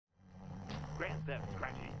there,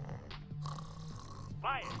 Scratchy.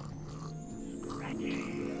 Fire!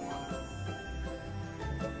 Scratchy!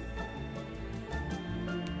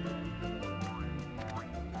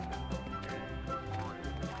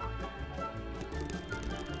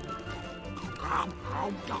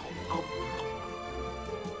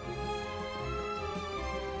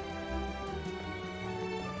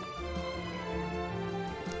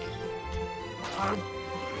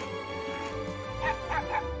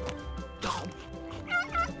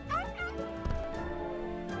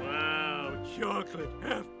 Wow, chocolate,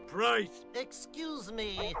 half price. Excuse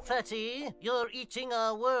me, Fatty. You're eating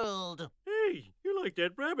our world. Hey, you like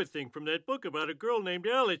that rabbit thing from that book about a girl named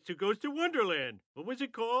Alice who goes to Wonderland. What was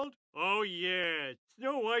it called? Oh, yeah,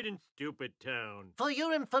 Snow White and Stupid Town. For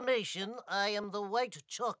your information, I am the white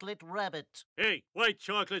chocolate rabbit. Hey, white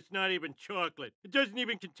chocolate's not even chocolate. It doesn't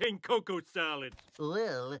even contain cocoa solids.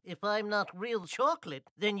 Well, if I'm not real chocolate,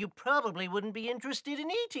 then you probably wouldn't be interested in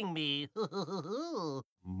eating me.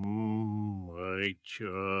 White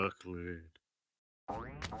chocolate.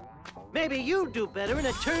 Maybe you'd do better in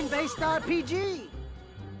a turn-based RPG.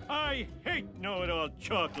 I hate know-it-all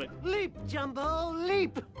chocolate. Leap, Jumbo,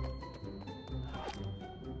 leap!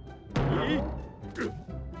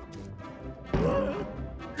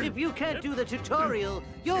 If you can't do the tutorial,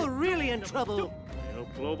 you're really in trouble. I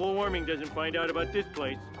hope global warming doesn't find out about this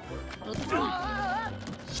place.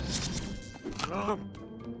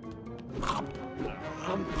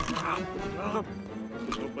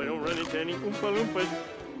 Hope I don't run into any Oompa Loompas.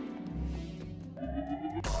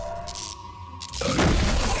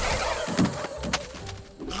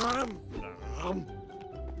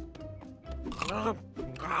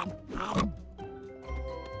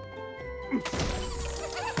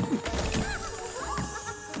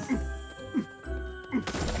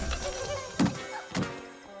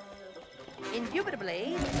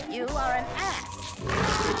 Indubitably, you are an ass.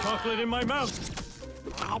 There's chocolate in my mouth.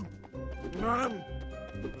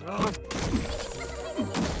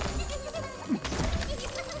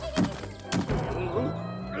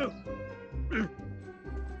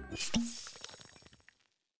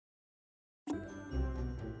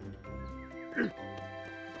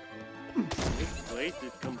 This place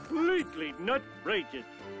is completely nutrageous.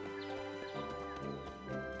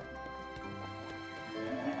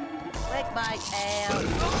 Lick my tail.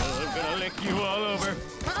 I'm gonna lick you all over.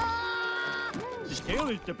 The tail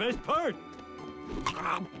is the best part.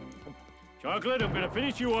 Chocolate, I'm gonna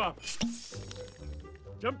finish you off.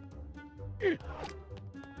 Jump.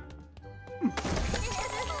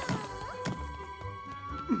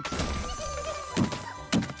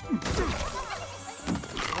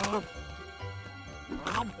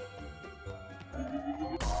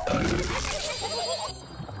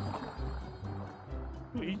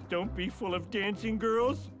 Please don't be full of dancing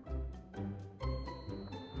girls.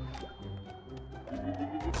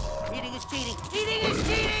 Eating is cheating. Eating is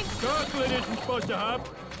cheating. Chocolate isn't supposed to hop.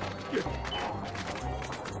 You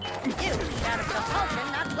out of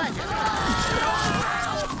compulsion, not pleasure.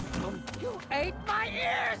 You ate my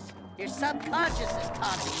ears. Your subconscious is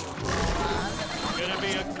taunting you. It's gonna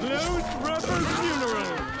be a closed rubber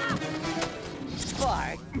funeral.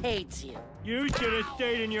 Bart hates you. You should have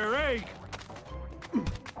stayed in your egg.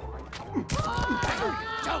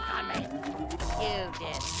 Joke on me. You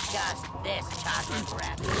disgust this chocolate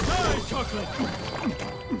rabbit. Die, chocolate.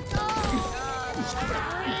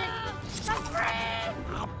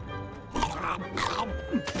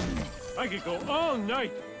 I could go all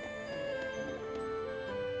night.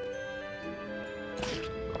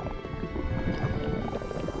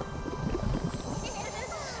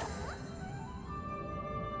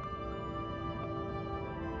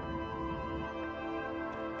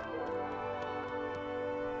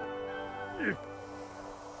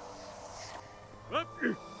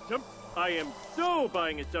 I am so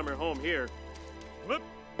buying a summer home here. If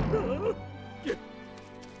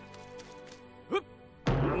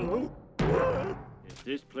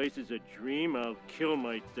this place is a dream, I'll kill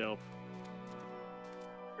myself.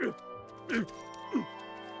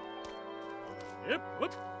 Yep,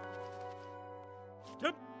 whoop.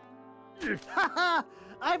 Jump. Haha!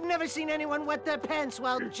 I've never seen anyone wet their pants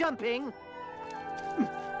while jumping.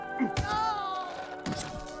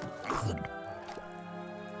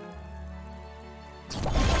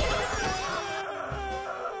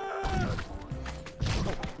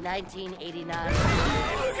 1989.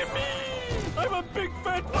 Look at me! I'm a big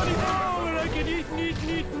fat funny ball and I can eat and eat and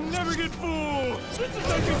eat and never get full! This is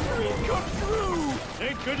like a dream come true!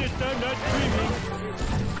 Thank goodness I'm not dreaming.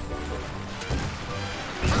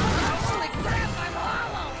 Holy crap, I'm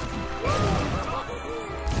hollow!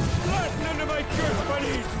 Flatten under my shirt,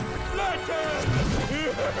 buddies! Flatten!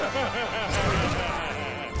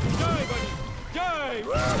 Die, buddy! Die!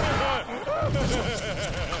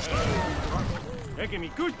 That gave me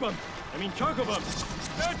goosebumps. I mean choco bumps.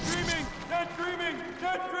 Not dreaming! Not dreaming!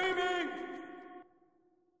 Not dreaming!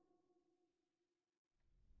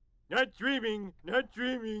 Not dreaming! Not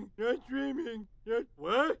dreaming! Not dreaming! Not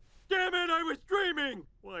what? Damn it! I was dreaming!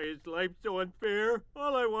 Why is life so unfair?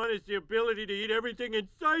 All I want is the ability to eat everything in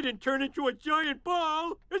sight and turn into a giant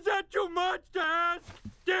ball! Is that too much to ask?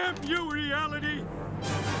 Damn you, reality!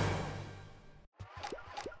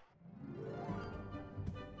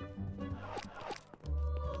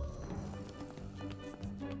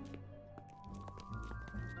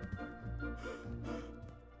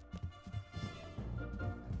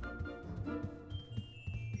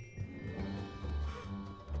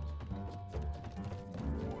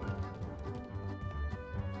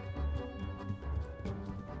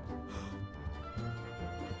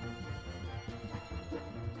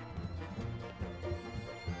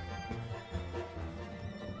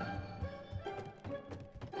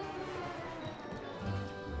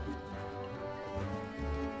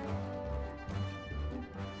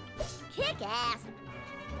 Kick ass.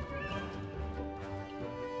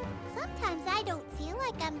 Sometimes I don't feel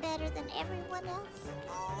like I'm better than everyone else.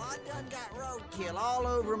 Oh, I done got roadkill all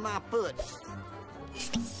over my foot.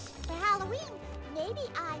 For Halloween, maybe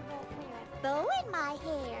I won't wear a bow in my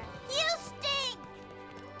hair. You stink!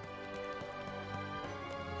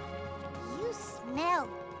 You smell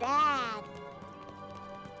bad.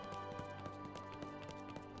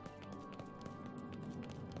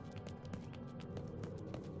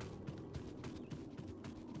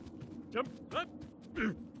 Jump up!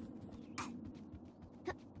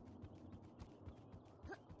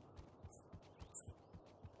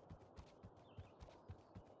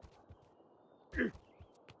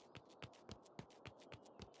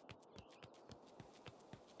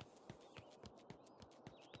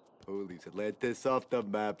 Holy's Atlantis off the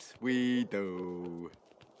maps, we do.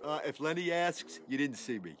 If Lenny asks, you didn't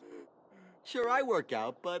see me. Sure, I work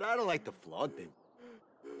out, but I don't like to flaunt it.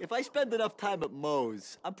 If I spend enough time at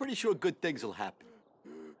Moe's, I'm pretty sure good things will happen.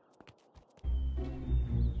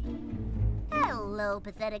 Hello,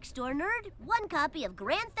 pathetic store nerd. One copy of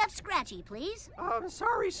Grand Theft Scratchy, please. I'm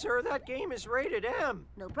sorry, sir. That game is rated M.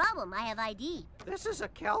 No problem, I have ID. This is a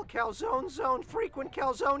Calzone Zone frequent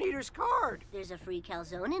calzone eater's card. There's a free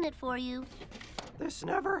calzone in it for you. This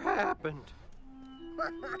never happened.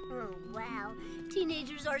 Wow,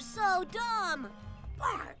 teenagers are so dumb.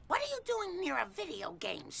 Bart, what are you doing near a video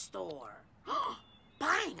game store?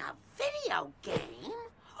 Buying a video game?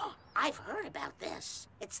 I've heard about this.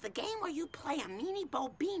 It's the game where you play a meanie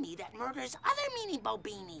bobini that murders other meanie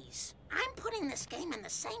bobinis. I'm putting this game in the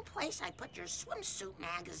same place I put your swimsuit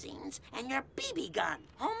magazines and your BB gun,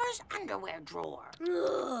 Homer's underwear drawer.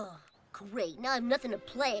 Ugh. Great, now I have nothing to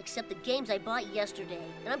play except the games I bought yesterday,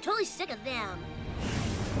 and I'm totally sick of them.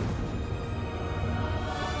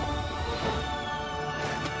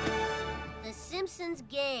 The Simpsons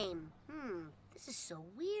game. This is so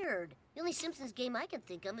weird. The only Simpsons game I can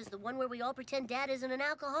think of is the one where we all pretend Dad isn't an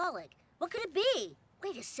alcoholic. What could it be?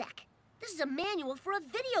 Wait a sec. This is a manual for a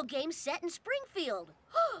video game set in Springfield.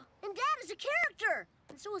 And Dad is a character.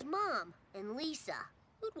 And so is Mom and Lisa.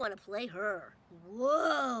 Who'd want to play her?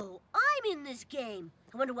 Whoa, I'm in this game.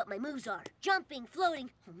 I wonder what my moves are. Jumping, floating.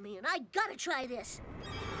 Oh man, I gotta try this.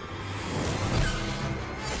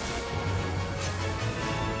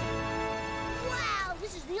 Wow,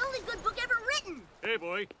 this is the only good book ever written. Hey,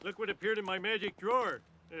 boy, look what appeared in my magic drawer.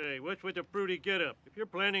 Hey, what's with the fruity getup? If you're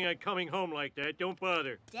planning on coming home like that, don't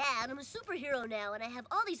bother. Dad, I'm a superhero now, and I have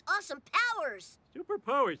all these awesome powers.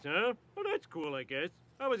 Superpowers, huh? Well, that's cool, I guess.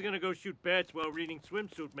 I was gonna go shoot bats while reading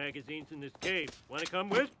swimsuit magazines in this cave. Wanna come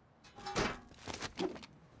with?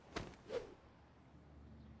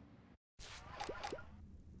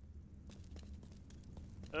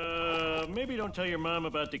 Maybe don't tell your mom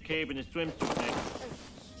about the cave and the swimsuit magazine.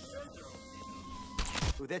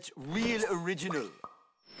 Oh, that's real original.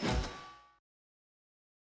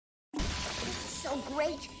 So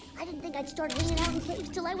great. I didn't think I'd start hanging out in caves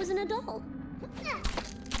till I was an adult.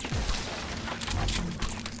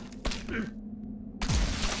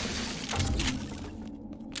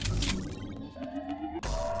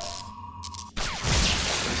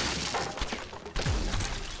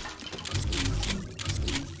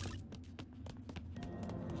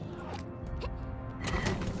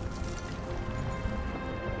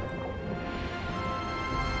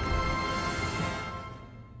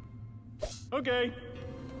 Okay.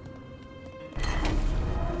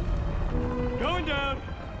 Going down.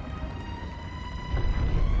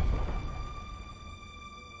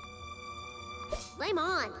 Flame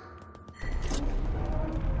on.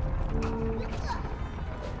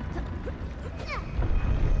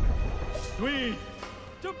 Sweet.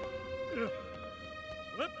 Jump.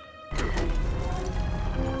 Whoop.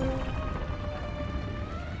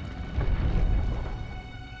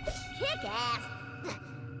 Kick ass.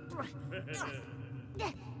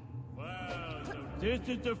 Wow, so this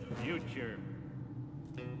is the future.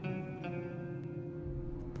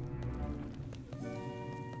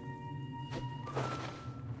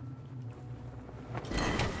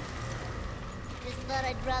 Just thought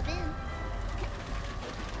I'd drop in.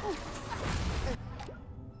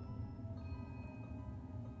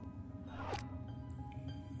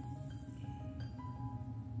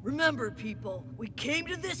 Remember, people, we came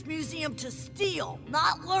to this museum to steal,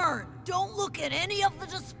 not learn. Don't look at any of the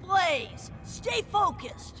displays. Stay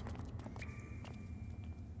focused.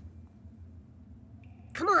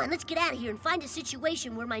 Come on, let's get out of here and find a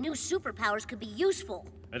situation where my new superpowers could be useful.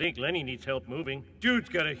 I think Lenny needs help moving. Dude's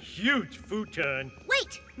got a huge futon.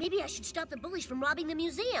 Wait! Maybe I should stop the bullies from robbing the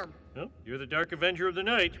museum. Well, you're the Dark Avenger of the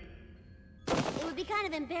Night. It would be kind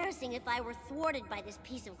of embarrassing if I were thwarted by this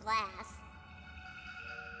piece of glass.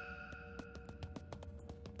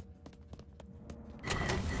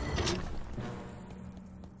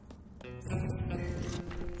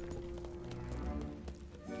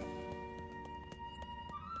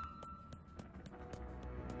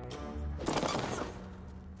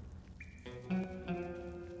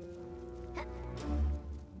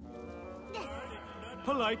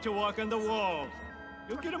 Polite to walk on the walls.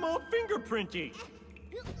 You'll get them all fingerprinty.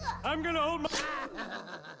 I'm gonna hold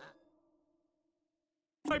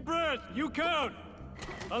my breath. You count.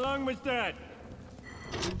 How long was that?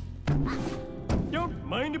 Don't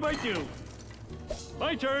mind if I do.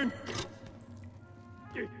 My turn.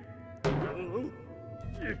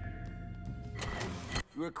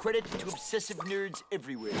 You're a credit to obsessive nerds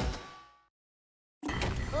everywhere.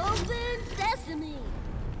 Open sesame!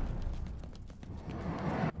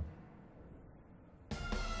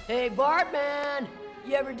 Hey, Bartman!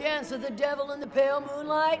 You ever dance with the devil in the pale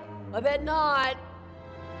moonlight? I bet not.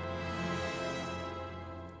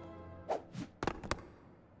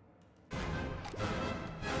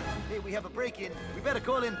 Hey, we have a break-in. We better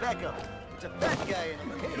call in backup. It's a fat guy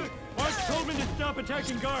in a cage. Mark Coleman to stop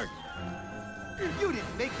attacking guards. You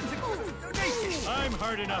didn't make the suggested donation. I'm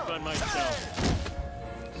hard enough on myself.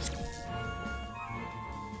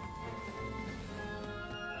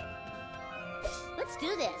 Let's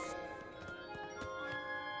do this.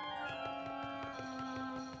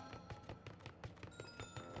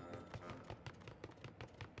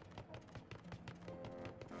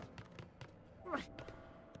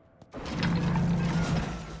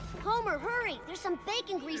 Homer, hurry! There's some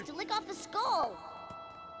bacon grease to lick off the skull.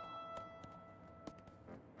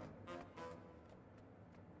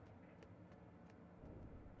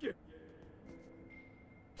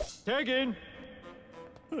 Tag in.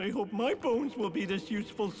 I hope my bones will be this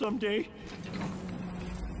useful someday.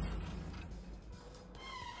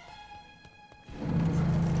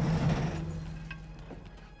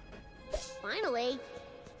 Finally.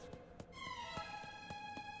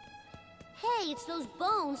 Hey, it's those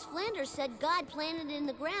bones Flanders said God planted in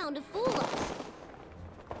the ground to fool us.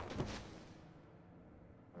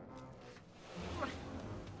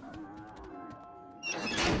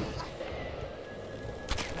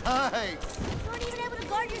 Hi. You weren't even able to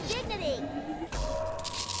guard your dignity.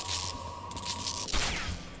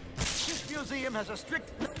 This museum has a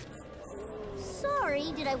strict...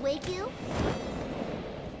 Sorry, did I wake you?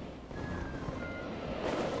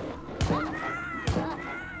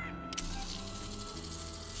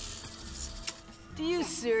 Do you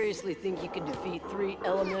seriously think you can defeat 3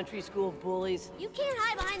 elementary school bullies? You can't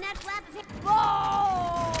hide behind that flap of hair.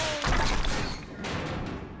 Oh!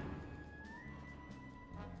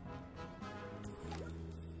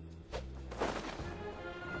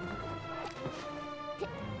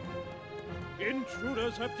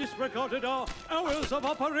 Intruders have disregarded our hours of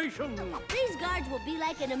operation. These guards will be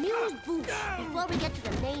like an amused booth before we get to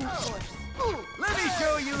the main course. Let me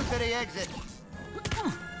show you to the exit.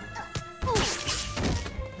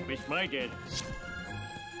 Missed my dead.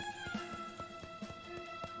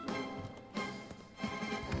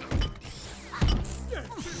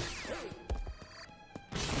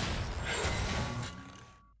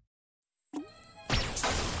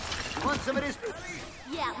 Want some of this?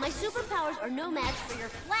 Yeah, my superpowers are no match for your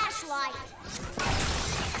flashlight.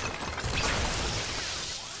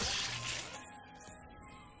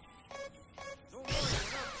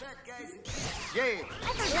 Yeah.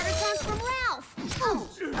 I've heard better songs from Ralph.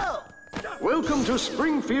 Oh. Welcome to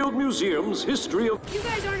Springfield Museum's History of... You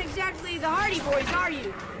guys aren't exactly the Hardy Boys, are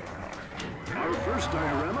you? Our first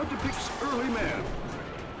diorama depicts early man.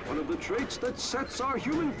 One of the traits that sets our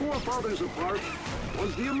human forefathers apart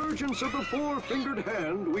was the emergence of the four-fingered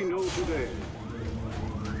hand we know today.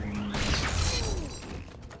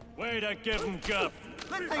 Way to give him guff.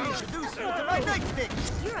 Let me introduce you to my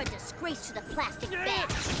nightstick. You're a disgrace to the plastic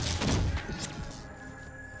bag.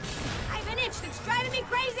 I have an itch that's driving me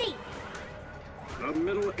crazy! The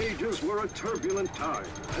Middle Ages were a turbulent time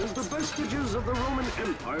as the vestiges of the Roman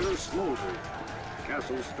Empire smoldered.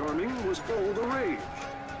 Castle storming was all the rage.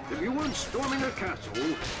 If you weren't storming a castle,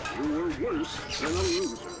 you were worse than a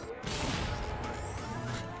loser.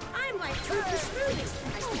 I'm like fruit the smoothest.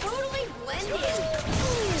 I totally blend in.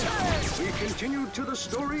 We continued to the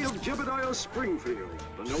story of Jebediah Springfield,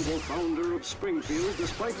 the noble founder of Springfield,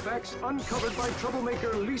 despite facts uncovered by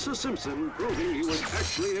troublemaker Lisa Simpson proving he was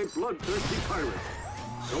actually a bloodthirsty pirate.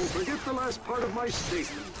 So forget the last part of my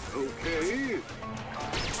statement, okay?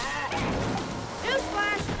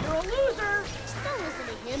 Newsflash, you're a loser! Don't listen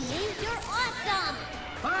to him, Nate. You're awesome!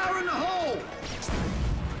 Fire in the hole!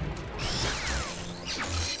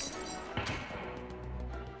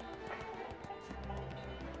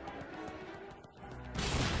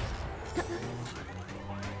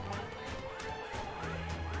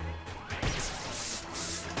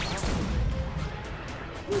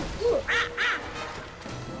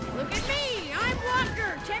 Look at me! I'm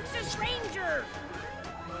Walker, Texas Ranger!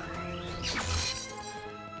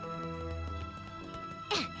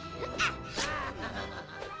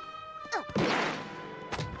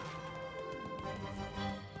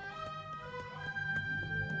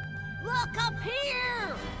 Look up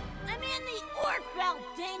here! I'm in the Oort Belt,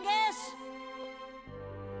 dingus!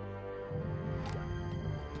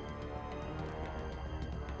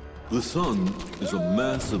 The sun is a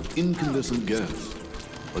mass of incandescent gas,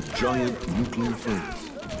 a giant nuclear furnace.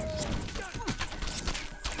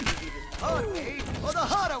 Hard way or the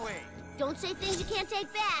harder way? Don't say things you can't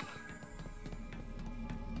take back.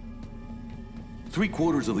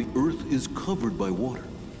 3/4 of the Earth is covered by water,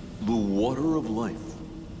 the water of life.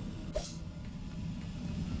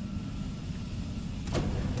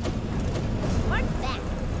 What's that?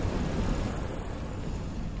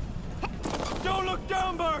 Don't look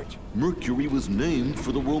down, Bart! Mercury was named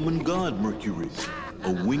for the Roman god Mercury,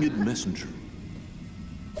 a winged messenger.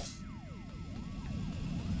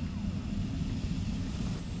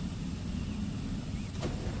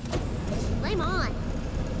 Flame on.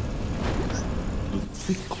 The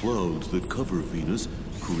thick clouds that cover Venus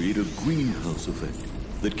create a greenhouse effect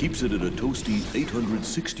that keeps it at a toasty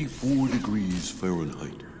 864 degrees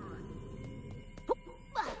Fahrenheit.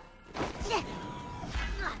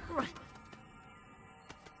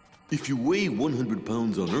 If you weigh 100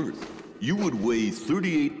 pounds on Earth, you would weigh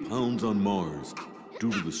 38 pounds on Mars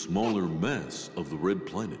due to the smaller mass of the red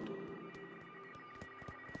planet.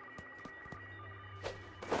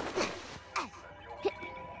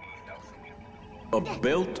 A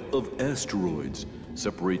belt of asteroids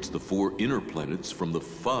separates the 4 inner planets from the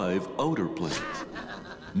 5 outer planets.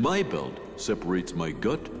 My belt separates my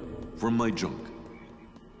gut from my junk.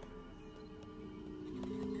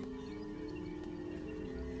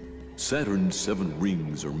 Saturn's 7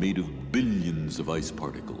 rings are made of billions of ice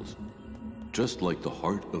particles, just like the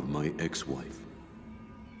heart of my ex-wife.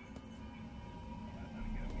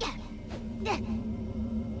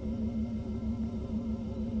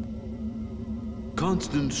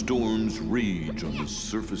 Constant storms rage on the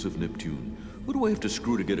surface of Neptune. What do I have to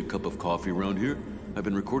screw to get a cup of coffee around here? I've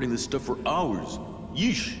been recording this stuff for hours.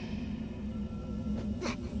 Yeesh!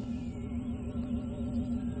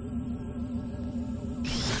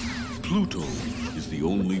 Pluto is the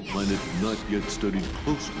only planet not yet studied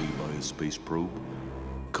closely by a space probe,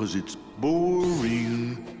 'cause it's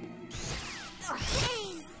boring.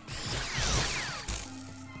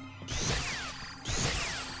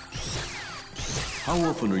 How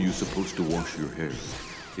often are you supposed to wash your hair?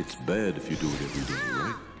 It's bad if you do it every day,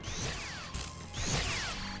 right?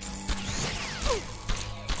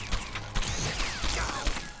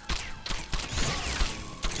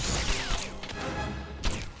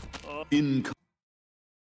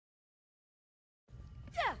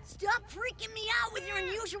 Stop freaking me out with your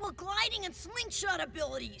unusual gliding and slingshot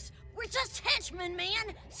abilities. We're just henchmen,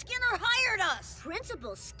 man. Skinner hired us.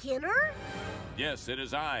 Principal Skinner? Yes, it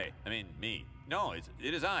is I. I mean, me. No, it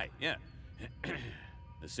is I, yeah.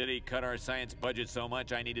 The city cut our science budget so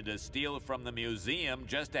much I needed to steal from the museum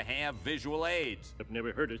just to have visual aids. I've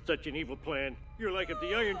never heard of such an evil plan. You're like if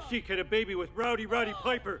the Iron Sheik had a baby with Rowdy Roddy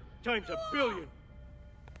Piper, times a billion.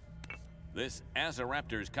 This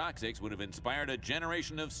Azoraptor's coccyx would have inspired a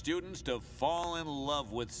generation of students to fall in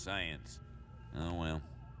love with science. Oh well,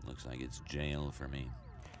 looks like it's jail for me.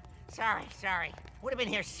 Sorry. Would have been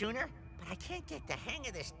here sooner, but I can't get the hang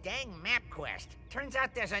of this dang map quest. Turns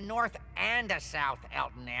out there's a north and a south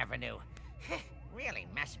Elton Avenue. Really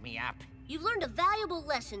messed me up. You've learned a valuable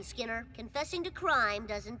lesson, Skinner. Confessing to crime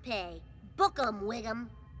doesn't pay. Book 'em, Wiggum.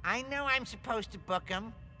 I know I'm supposed to book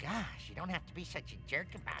 'em. Gosh, you don't have to be such a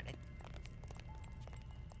jerk about it.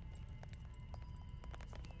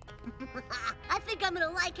 I think I'm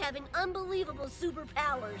gonna like having unbelievable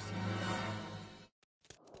superpowers.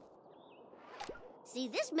 See,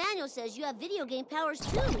 this manual says you have video game powers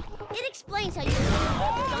too. It explains how you can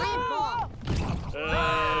throw a giant ball. This was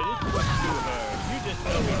too hard. You just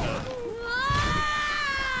tell me now.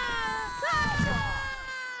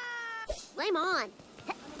 Flame on.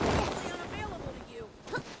 Unavailable to you.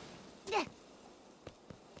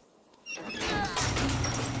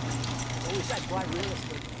 Oh, is that quite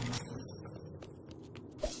realistic?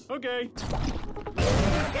 Okay.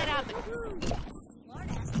 Get out the...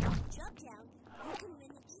 Smartass, jump down. You can win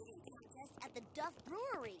the eating contest at the Duff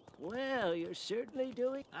Brewery. Well, you're certainly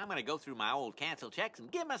doing... I'm gonna go through my old cancel checks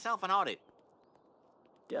and give myself an audit.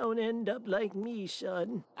 Don't end up like me,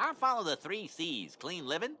 son. I'll follow the 3 C's: clean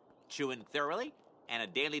living, chewing thoroughly, and a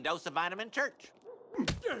daily dose of vitamin church.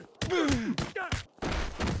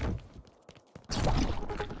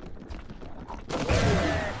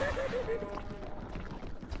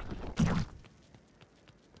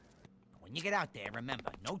 When you get out there, remember,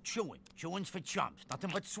 no chewing. Chewing's for chumps.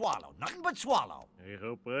 Nothing but swallow. Nothing but swallow. I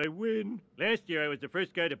hope I win. Last year I was the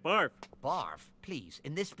first guy to barf. Barf? Please,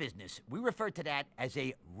 in this business, we refer to that as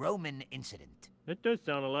a Roman incident. That does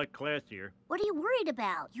sound a lot classier. What are you worried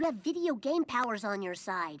about? You have video game powers on your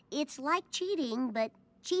side. It's like cheating, but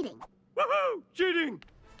cheating. Woohoo! Cheating!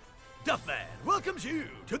 Duffman welcomes you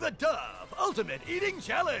to the Duff Ultimate Eating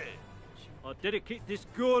Challenge. I'll dedicate this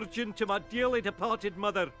gorging to my dearly departed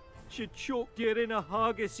mother. She choked here in a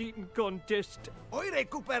haggis eating contest. Hoy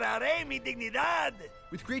recuperaré mi dignidad.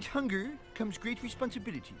 With great hunger comes great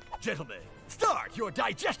responsibility. Gentlemen, start your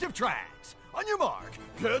digestive tracts. On your mark,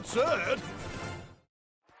 get set.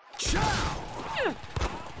 Chow!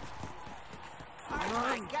 Oh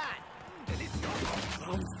my God!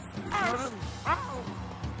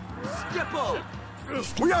 Skipple!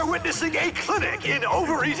 We are witnessing a clinic in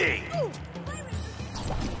overeating.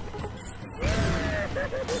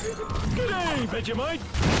 G'day, Vegemite!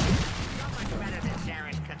 So much better than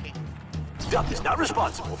Sarah's cooking. Duff is not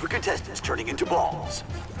responsible for contestants turning into balls.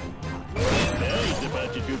 Now he's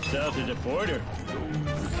about to droop south as a porter.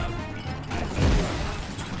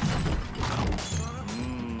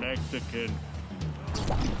 Mexican.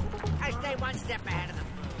 I stay one step ahead of them.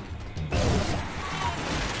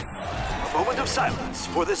 A moment of silence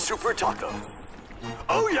for the Super Taco.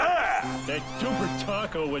 Oh yeah! That Super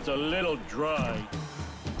Taco was a little dry.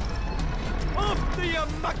 Off to you,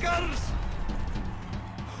 muckers!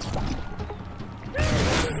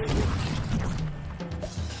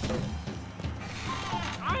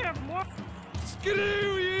 I have more.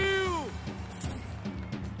 Screw you!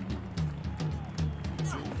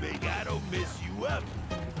 So big I don't mess you up.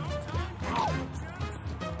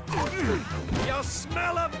 You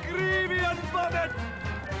smell of gravy and vomit!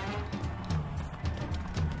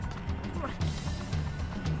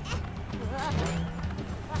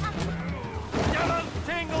 You'll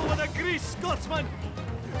tangle with a grease Scotsman!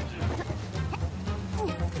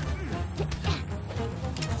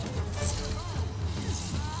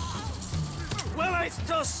 Well, it's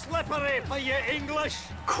too slippery for you English!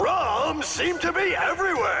 Crumbs seem to be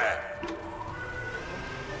everywhere!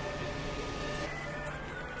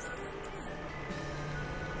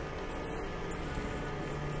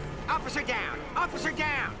 Officer down! Officer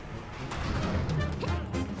down!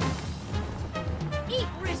 Eat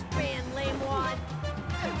wristband, lamewad.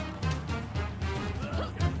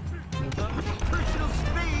 Personal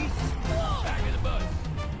space! Back of the bus.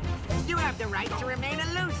 You have the right to remain a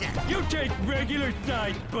loser. You take regular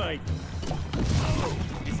size bite!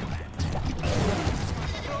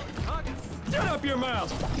 Shut up your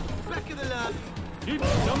mouth! Back of the lab. Keep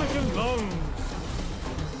stomach and lungs!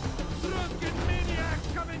 Drunken maniac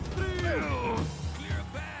coming through! Clear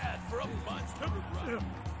a path for a monster run.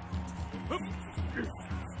 Oh,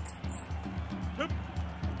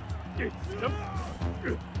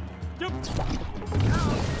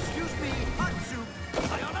 excuse me, hot soup.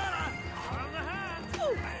 Sayonara! On the hand!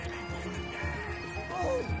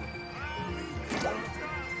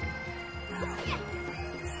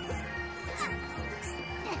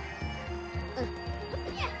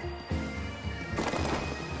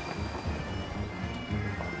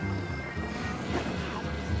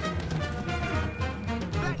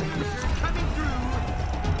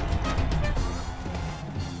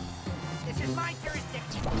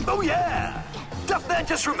 Oh yeah! Duffman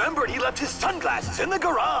just remembered he left his sunglasses in the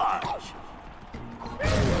garage.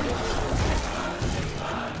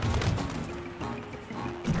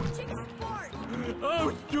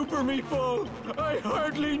 Oh, Super Meatball! I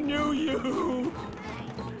hardly knew you!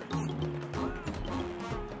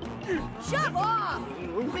 Shove off!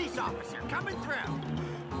 Police officer coming through.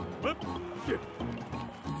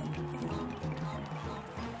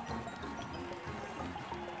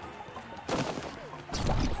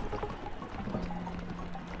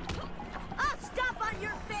 I'll stomp on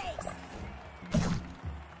your face!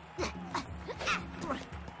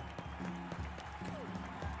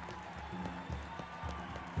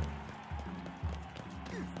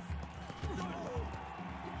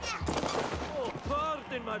 Oh,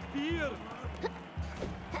 pardon my beard!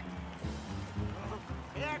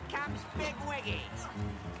 Here comes Big Wiggy.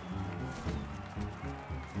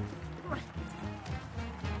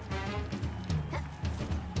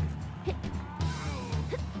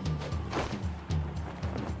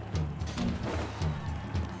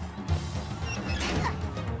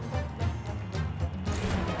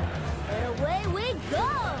 And away we go!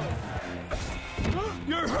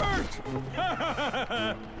 You're hurt!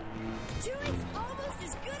 Chewing's almost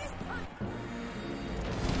as good as punch.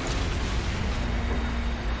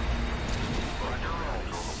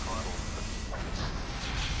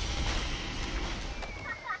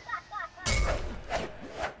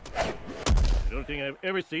 I don't think I've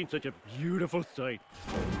ever seen such a beautiful sight.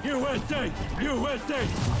 USA! USA!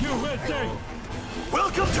 USA!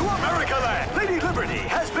 Welcome to America Land! Lady Liberty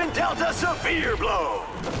has been dealt a severe blow!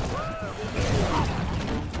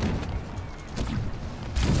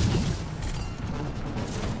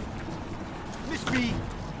 Miss me.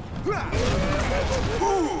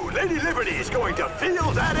 Ooh, Lady Liberty is going to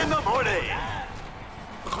feel that in the morning!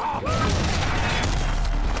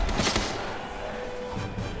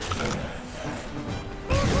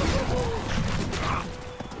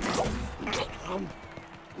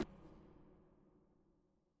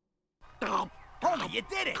 Homer, you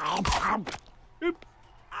did it!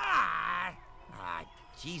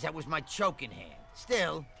 Geez, that was my choking hand.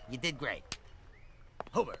 Still, you did great.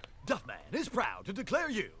 Homer, Duffman is proud to declare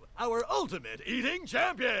you our ultimate eating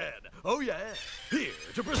champion. Oh yeah. Here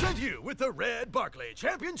to present you with the Red Barkley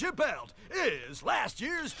Championship belt is last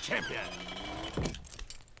year's champion.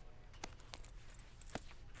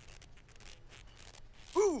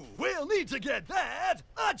 Ooh, we'll need to get that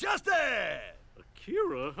adjusted.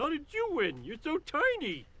 Akira, how did you win? You're so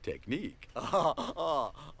tiny. Technique.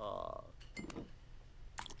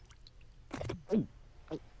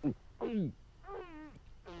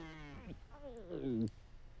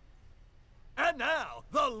 And now,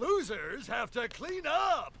 the losers have to clean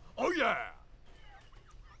up. Oh yeah.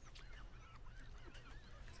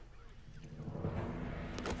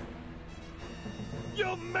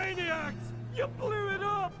 You maniacs! You blew it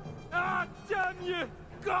up! Ah, damn you!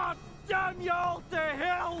 God damn you all to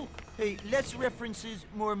hell! Hey, less references,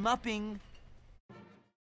 more mopping.